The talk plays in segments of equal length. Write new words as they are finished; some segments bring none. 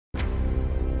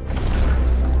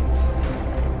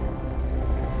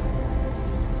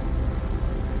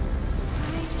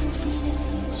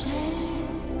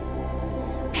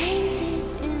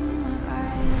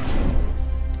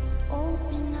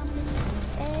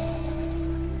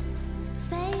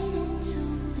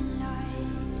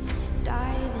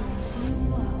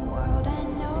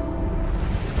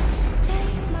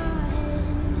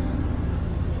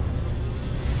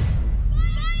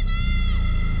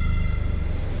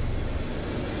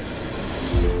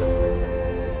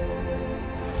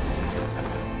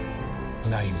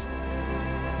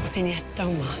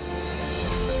Stonemas.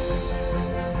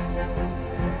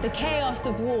 The chaos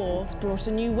of wars brought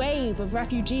a new wave of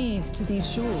refugees to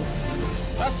these shores.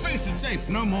 Our streets are safe,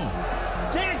 no more.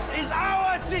 This is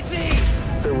our city!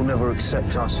 They will never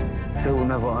accept us. They will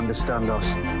never understand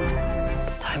us.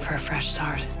 It's time for a fresh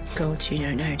start. God, you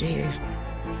don't know, do you?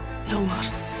 Know what?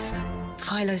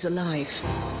 Philo's alive.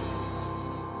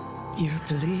 You're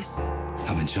police?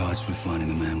 I've been charged with finding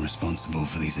the man responsible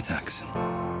for these attacks.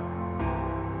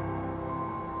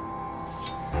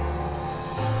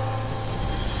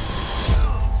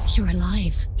 You're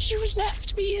alive. You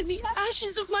left me in the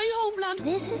ashes of my homeland.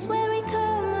 This is where we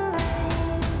come alive.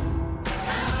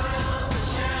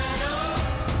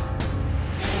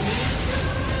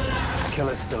 The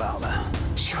killer's still out there.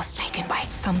 She was taken by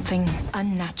something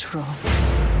unnatural.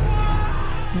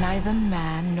 Neither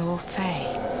man nor fae.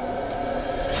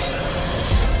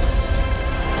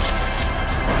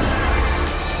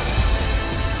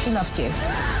 She loves you,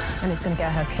 and it's going to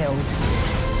get her killed.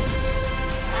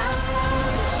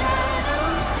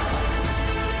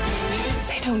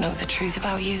 They don't know the truth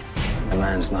about you. A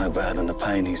man's no better than the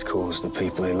pain he's caused the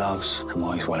people he loves and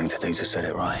what he's willing to do to set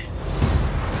it right.